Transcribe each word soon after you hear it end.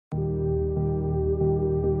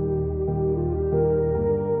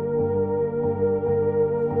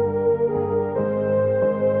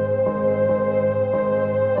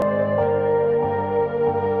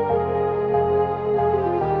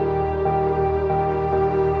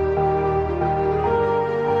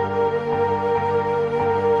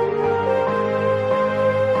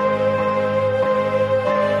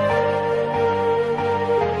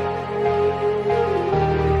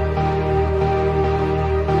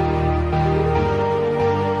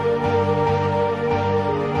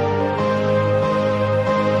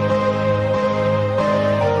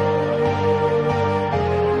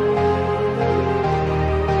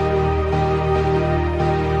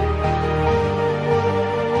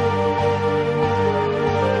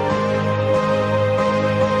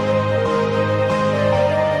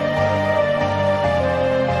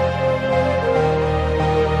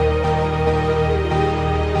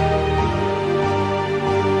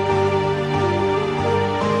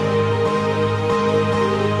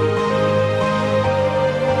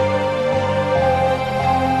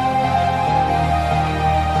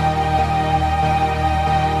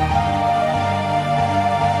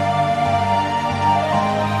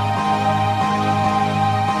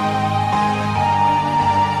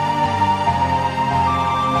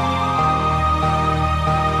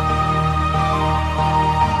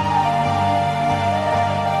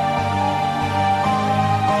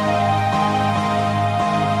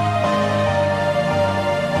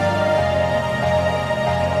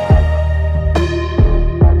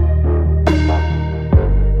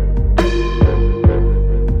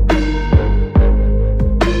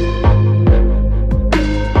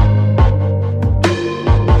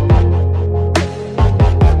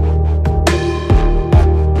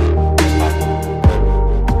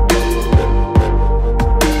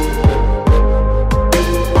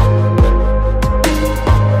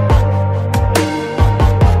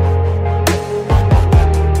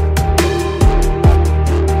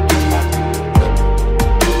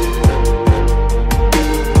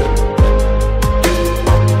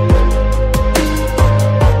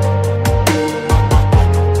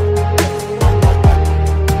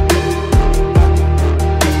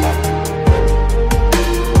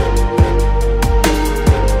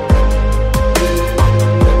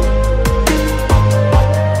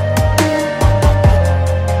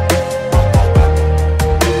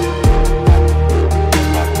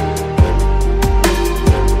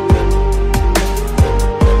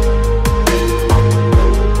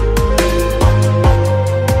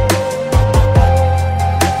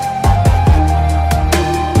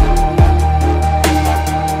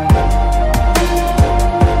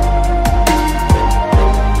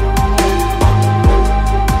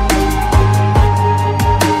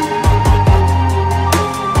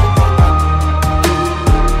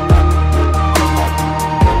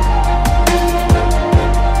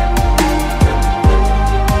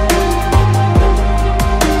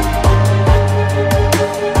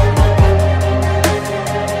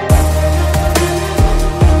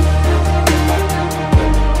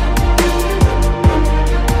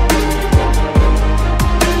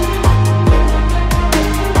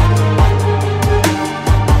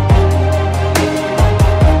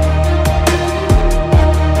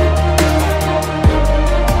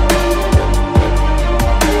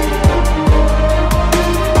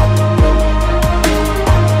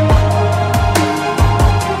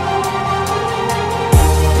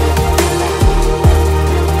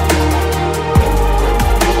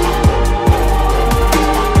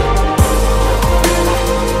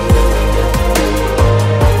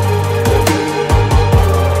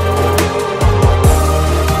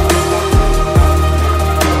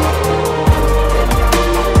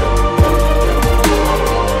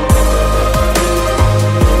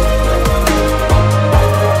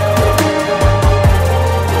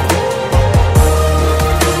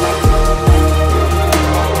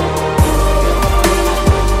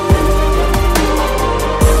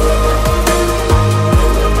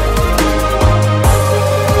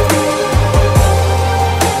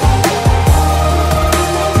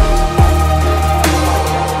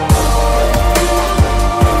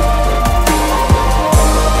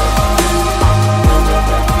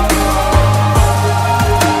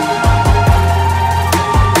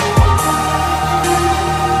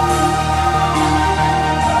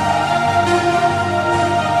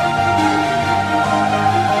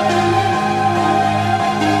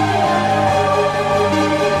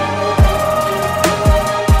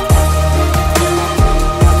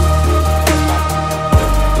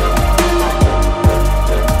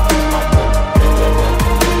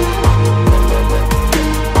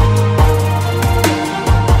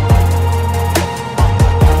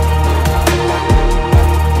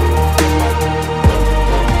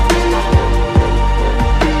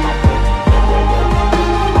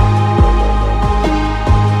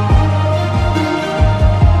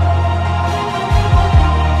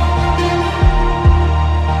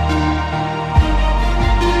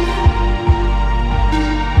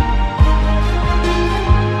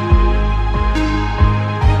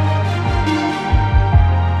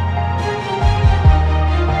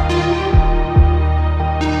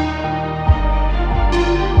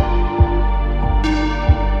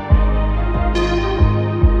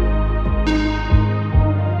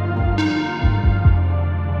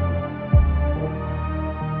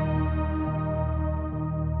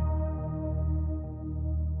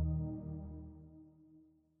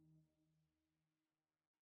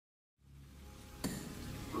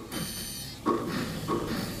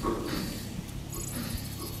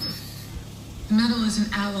The metal is an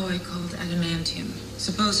alloy called adamantium,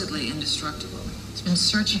 supposedly indestructible. It's been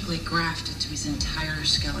surgically grafted to his entire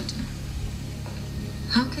skeleton.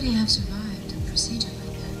 How could he have survived a procedure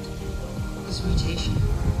like that? His mutation.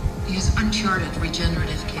 He has uncharted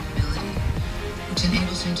regenerative capability, which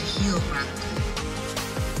enables him to heal rapidly.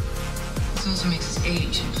 This also makes his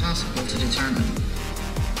age impossible to determine.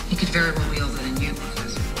 He could very well be older than you, Professor.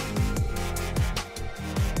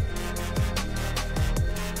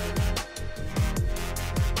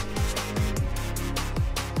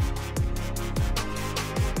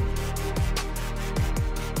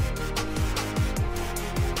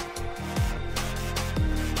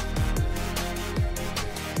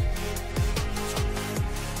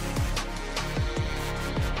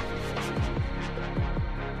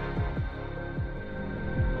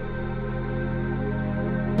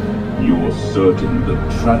 You're certain the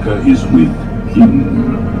tracker is with him?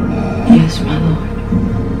 Yes, my lord.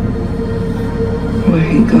 Where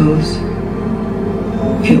he goes,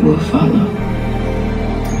 it will follow.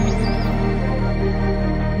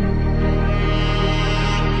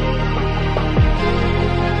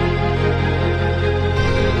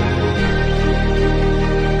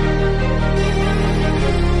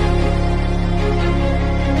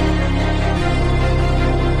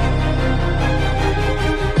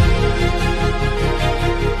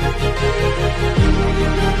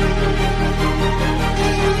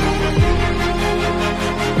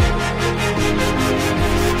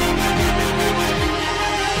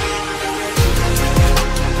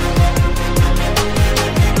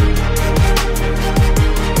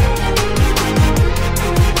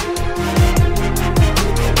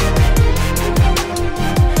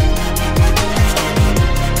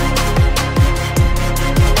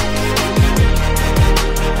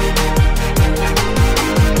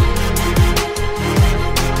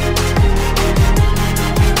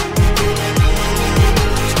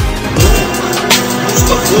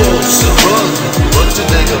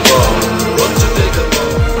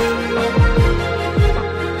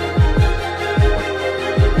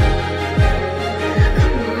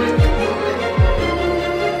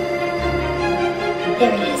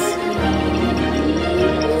 There it is.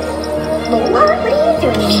 Lola, what are you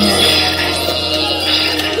doing here?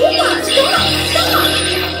 Lola, stop!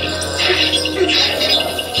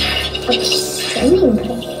 What's swimming?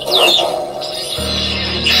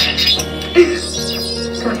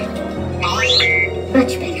 Got it.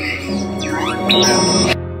 Much better.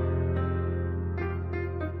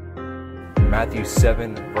 Matthew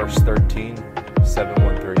 7, verse 13,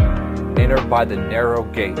 7:13. Enter by the narrow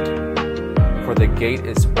gate, for the gate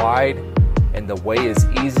is wide and the way is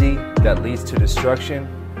easy that leads to destruction,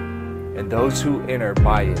 and those who enter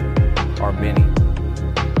by it are many.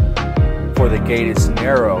 For the gate is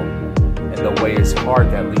narrow and the way is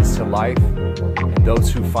hard that leads to life, and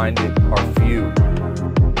those who find it are few.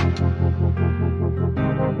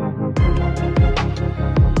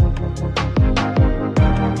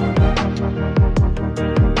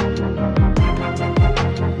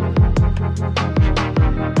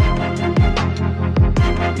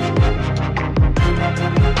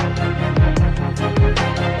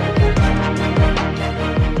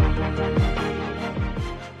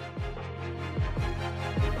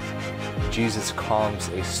 Jesus calms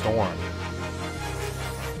a storm.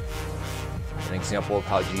 An example of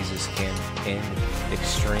how Jesus can end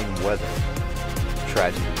extreme weather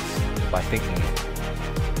tragedies by thinking it.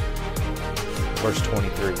 Verse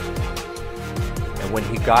 23. And when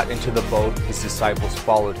he got into the boat, his disciples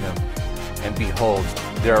followed him. And behold,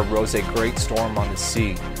 there arose a great storm on the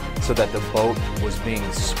sea, so that the boat was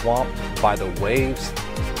being swamped by the waves,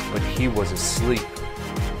 but he was asleep.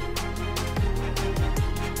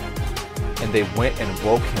 And they went and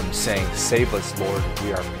woke him, saying, Save us, Lord,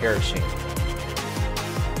 we are perishing.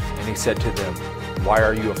 And he said to them, Why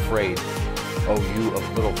are you afraid, O you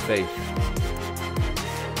of little faith?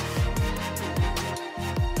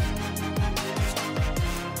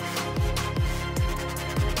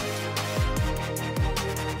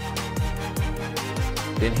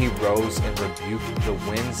 Then he rose and rebuked the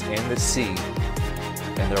winds and the sea,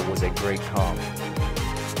 and there was a great calm.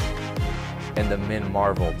 And the men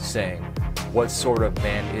marveled, saying, What sort of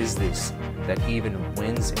man is this, that even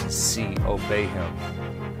winds and sea obey him?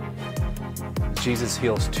 Jesus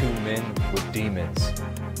heals 2 men with demons.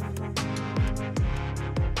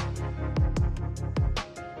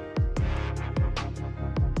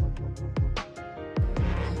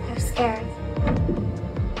 They're scared.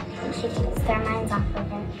 She takes their minds off of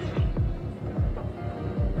him.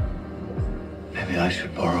 Maybe I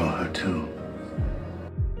should borrow her too.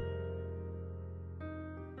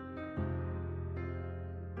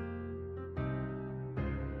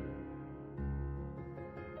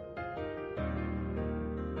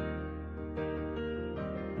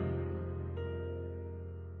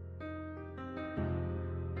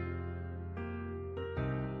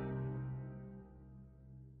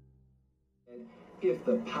 If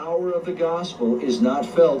the power of the gospel is not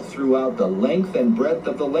felt throughout the length and breadth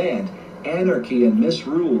of the land, anarchy and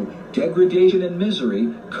misrule, degradation and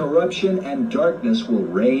misery, corruption and darkness will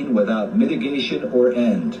reign without mitigation or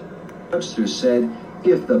end. Webster said,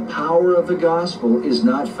 if the power of the gospel is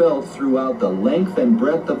not felt throughout the length and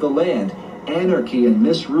breadth of the land, anarchy and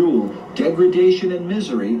misrule, degradation and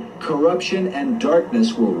misery, corruption and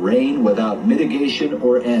darkness will reign without mitigation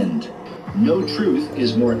or end. No truth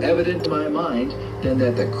is more evident to my mind than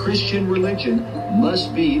that the Christian religion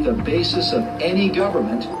must be the basis of any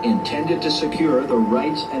government intended to secure the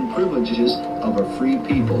rights and privileges of a free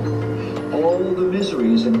people. All the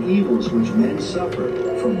miseries and evils which men suffer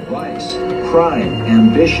from vice, crime,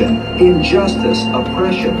 ambition, injustice,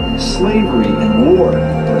 oppression, slavery, and war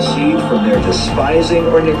proceed from their despising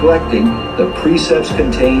or neglecting the precepts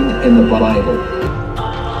contained in the Bible.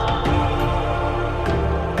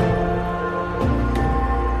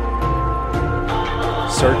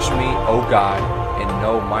 Search me, O God, and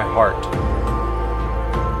know my heart.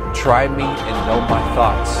 Try me and know my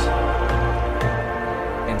thoughts,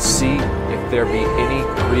 and see if there be any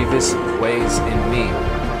grievous ways in me.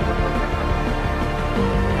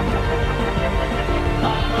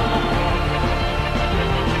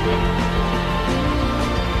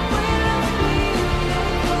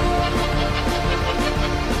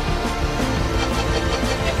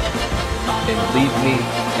 And lead me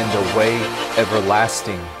in the way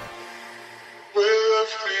everlasting.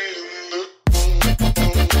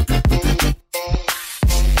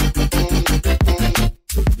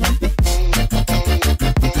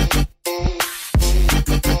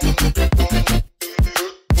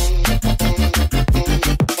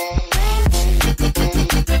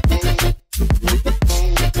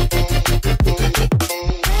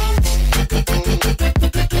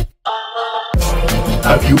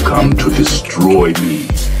 Have you come to destroy me,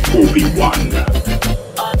 Obi-Wan?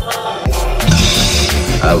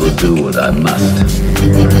 I will do what I must.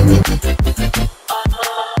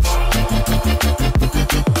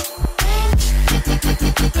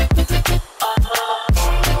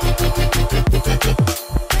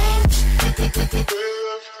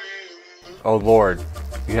 O Lord,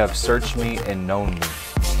 you have searched me and known me.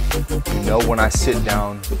 You know when I sit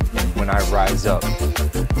down and when I rise up.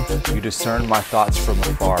 You discern my thoughts from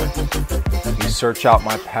afar. You search out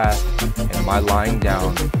my path and my lying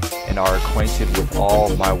down, and are acquainted with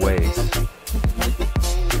all my ways.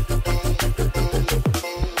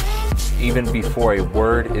 Even before a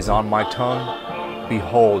word is on my tongue,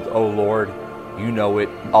 behold, O Lord, you know it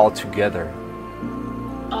altogether.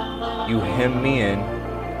 You hem me in,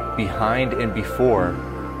 behind and before,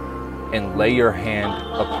 and lay your hand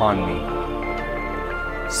upon me.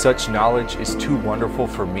 Such knowledge is too wonderful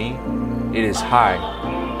for me. It is high,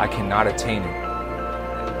 I cannot attain it.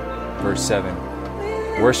 Verse 7.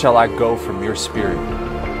 Where shall I go from your spirit?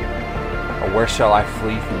 Or where shall I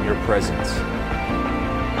flee from your presence?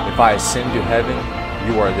 If I ascend to heaven,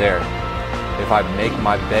 you are there. If I make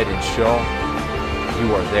my bed in Sheol,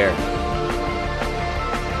 you are there.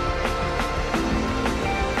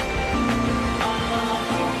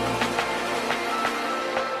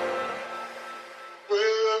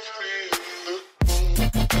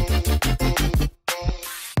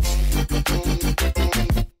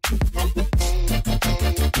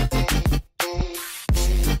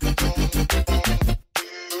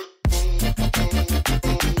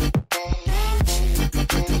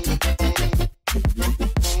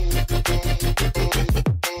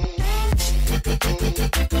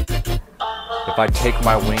 If I take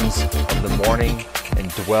my wings of the morning and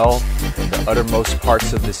dwell in the uttermost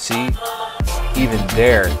parts of the sea, even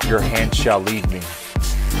there your hand shall lead me,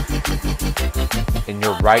 and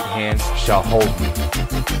your right hand shall hold me.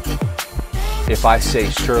 If I say,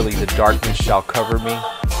 surely the darkness shall cover me,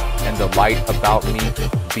 and the light about me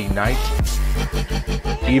be night,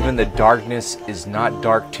 even the darkness is not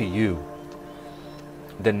dark to you.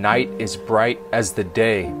 The night is bright as the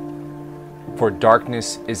day, for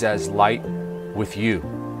darkness is as light with you.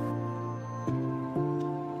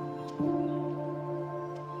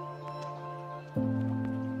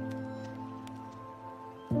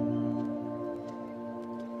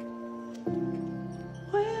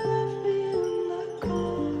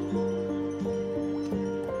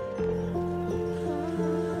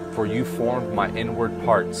 For you formed my inward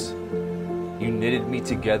parts. You knitted me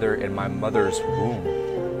together in my mother's womb.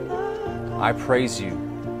 I praise you,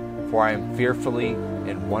 for I am fearfully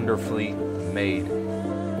and wonderfully made.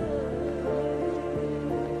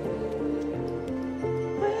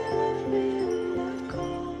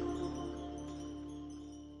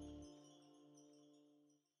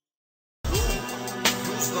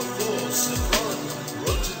 Who's the force above?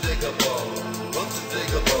 undigable,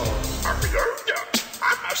 undigable. I'm a soldier,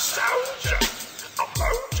 I'm a soldier. I'm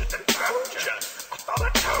mounted and soldier. I thought I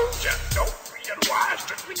told ya, don't be unwise,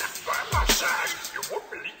 just be not by my side. You won't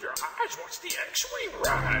believe your eyes once the X-Wing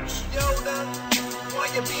rise. Yoda, why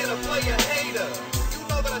you being a player hater? You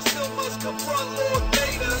know that I still must confront Lord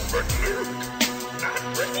Vader. But Luke, not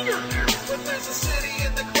ready or you. But there's a city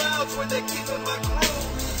in the clouds where they're keeping my crew.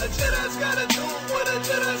 A Jedi's gotta do what a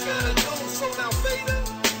Jedi's gotta do. So now Vader,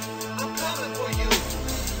 I'm coming for you.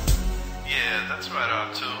 Yeah, that's right,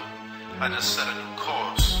 R2. I just set a new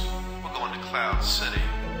course. We're going to Cloud City.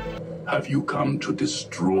 Have you come to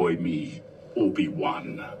destroy me,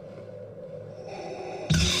 Obi-Wan?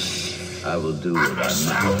 I will do what I must.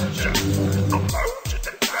 I'm mounted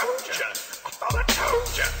and soldier. I thought I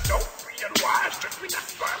told ya, don't be unwise, just be not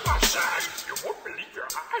by my side. You won't believe your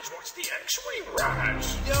eyes once the X-Wing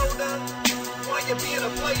rise. Yoda, why you being a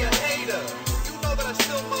player hater? You know that I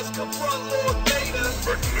still must confront Lord Vader.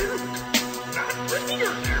 But Luke, not ready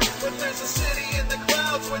or you. But there's a city in the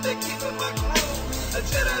clouds where they're keeping my crew. A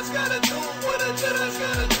Jedi's gotta do what a Jedi's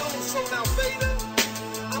gotta do. So now Vader,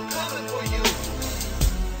 I'm coming for you.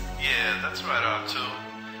 Yeah, that's right, R2.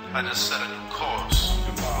 I just set a new course.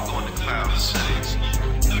 We're going to Cloud City.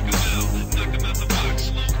 Knock him out, knock him out the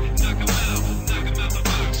box. Knock him out, knock him out the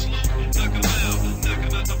box. Knock him out, knock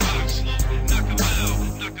him out the box. Knock him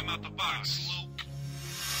out, knock him out the box.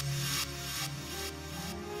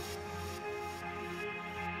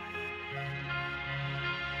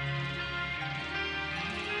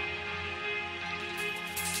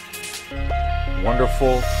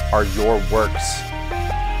 Wonderful are your works.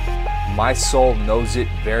 My soul knows it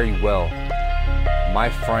very well. My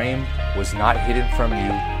frame was not hidden from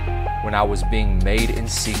you when I was being made in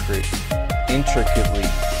secret, intricately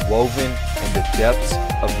woven in the depths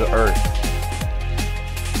of the earth.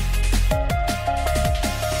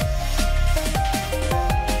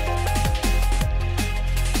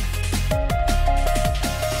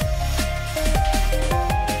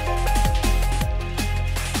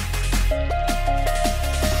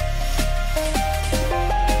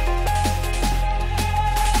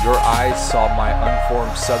 Your eyes saw my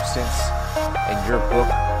unformed substance, and your book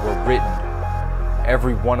were written,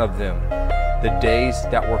 every one of them, the days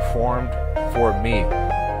that were formed for me,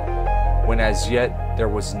 when as yet there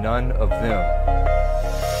was none of them.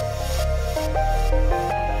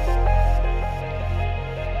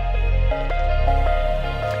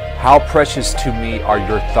 How precious to me are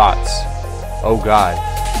your thoughts, O God,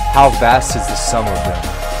 how vast is the sum of them.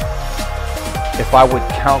 If I would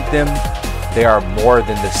count them, they are more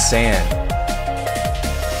than the sand.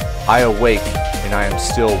 I awake and I am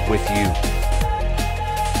still with you.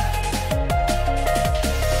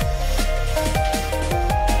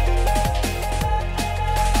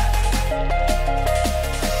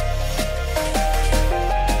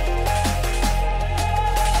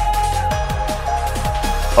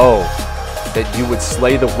 Oh, that you would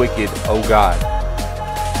slay the wicked, O God.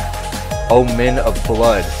 O men of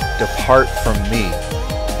blood, depart from me.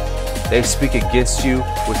 They speak against you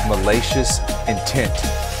with malicious intent.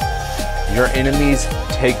 Your enemies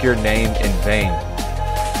take your name in vain.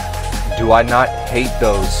 Do I not hate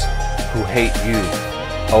those who hate you,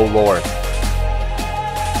 O Lord?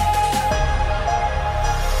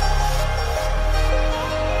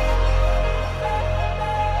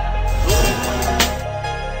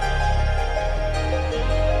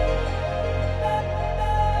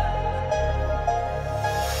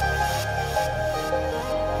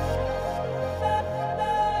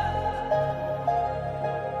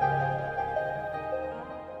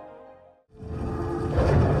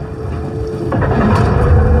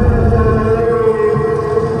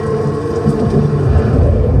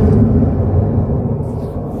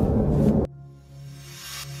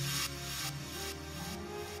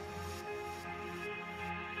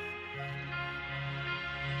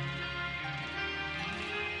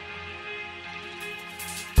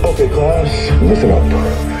 Okay, class, listen up.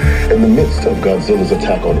 In the midst of Godzilla's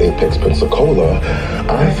attack on Apex Pensacola,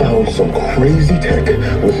 I found some crazy tech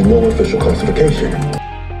with no official classification.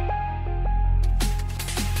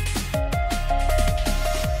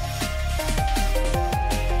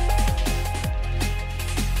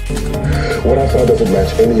 What I found doesn't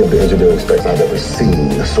match any of the engineering specs I've ever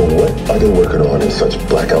seen. So what are they working on in such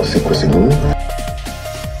blackout secrecy?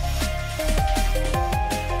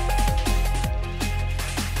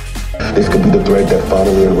 This could be the thread that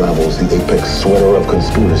finally unravels the Apex sweater of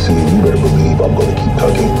conspiracy, and you better believe I'm going to keep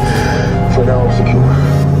tugging. For now, I'm secure,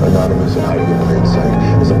 anonymous, and hiding in plain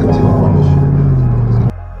sight as I continue my mission.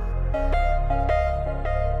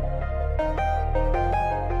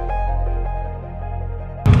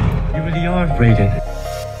 really are, Raiden.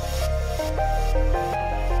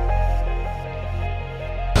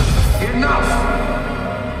 Enough!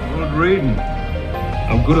 Lord Raiden,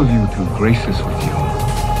 how good of you to grace us with your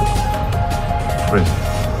presence.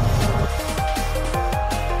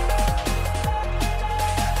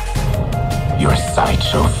 Your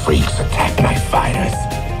sideshow freaks attack my fighters.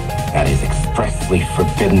 That is expressly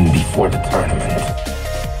forbidden before the tournament.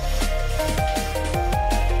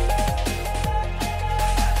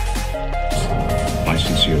 My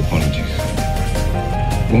sincere apologies.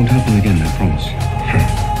 Won't happen again, I promise you.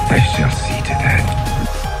 I shall see to that.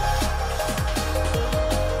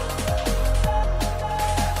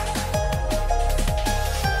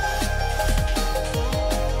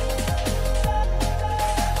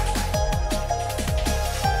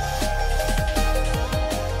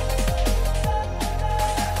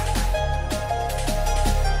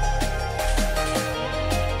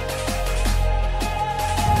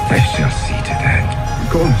 I shall see to that. Of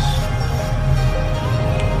course.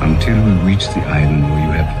 Until we reach the island where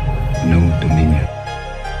you have no dominion.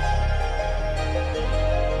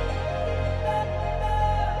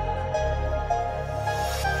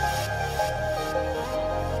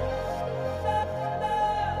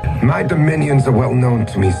 My dominions are well known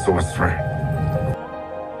to me, sorcerer.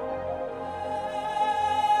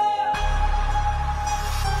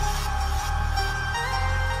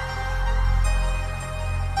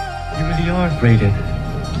 You really are, Raiden.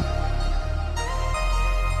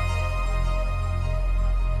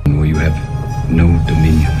 Where you have no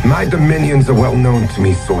dominion. My dominions are well known to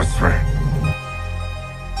me, sorcerer.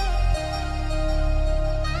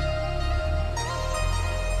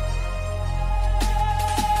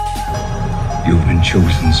 You've been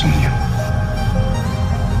chosen, Sonya.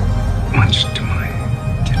 Much to my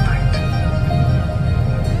delight.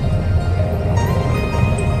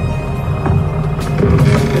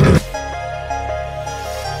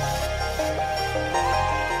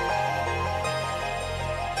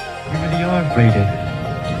 You really are, Raiden.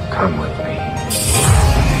 Come with me.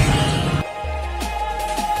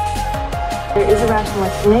 There is a rational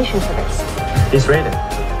explanation for this. He's Raiden,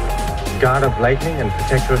 god of lightning and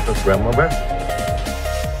protector of the realm of Earth.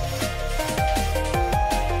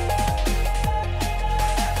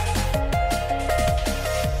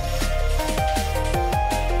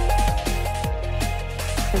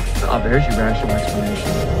 There's your rational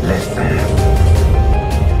explanation. Listen.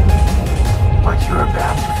 What you're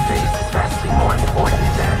about to face is vastly more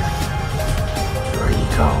important than your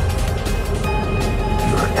ego,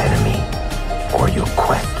 your enemy, or your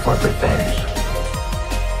quest for revenge.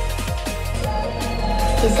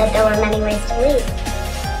 You said there were many ways to leave.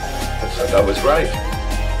 So that was right.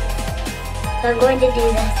 If I'm going to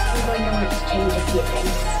do this, I'm going to want to change a few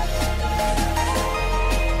things.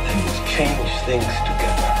 Then we'll change things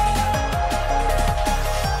together.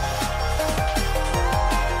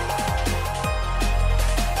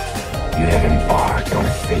 You have embarked on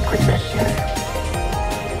a sacred mission.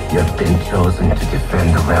 You have been chosen to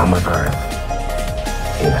defend the realm of Earth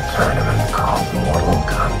in a tournament called Mortal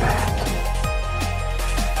Kombat.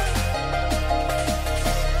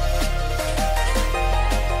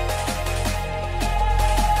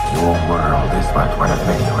 Your world is but one of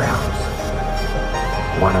many realms.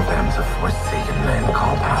 One of them is a forsaken land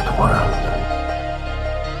called Outworld.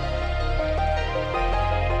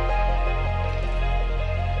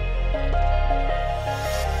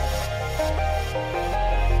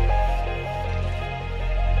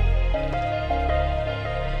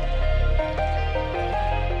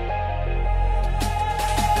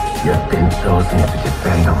 You have been chosen to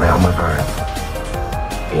defend the realm of Earth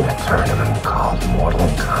in a tournament called Mortal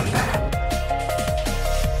Kombat.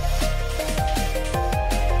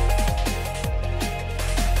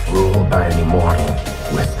 Ruled by an immortal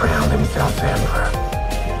who has crowned himself emperor.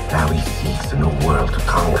 Now he seeks a new world to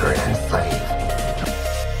conquer and enslave.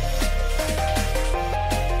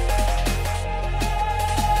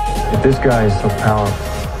 If this guy is so powerful,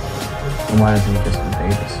 then why doesn't he just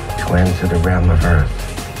invade us? To enter the realm of Earth,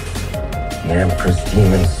 the Emperor's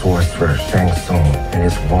demon sorcerer Shang Tsung and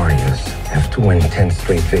his warriors have to win 10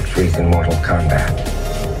 straight victories in Mortal Kombat.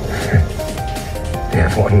 They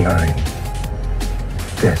have won 9.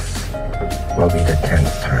 This will be the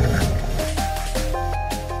 10th tournament.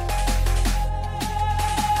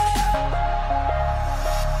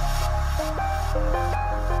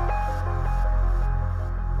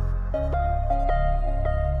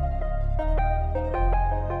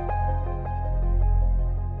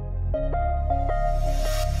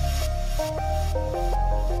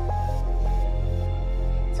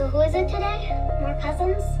 So who is it today? More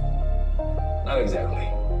cousins? Not exactly.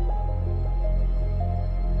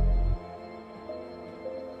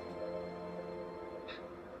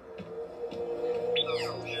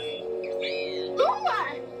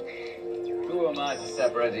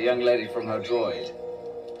 separate a young lady from her droid.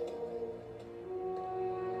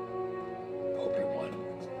 Obi-Wan.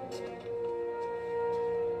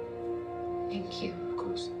 Thank you. Of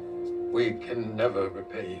course. We can never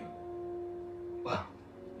repay you. Well,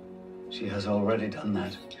 she has already done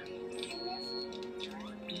that.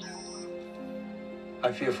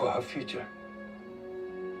 I fear for her future.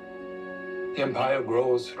 The Empire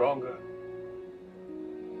grows stronger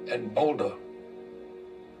and bolder.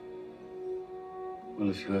 Well,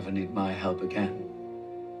 if you ever need my help again,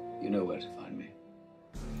 you know where to find me.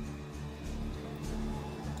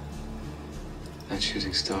 That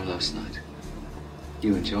shooting star last night.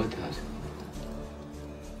 You enjoyed that?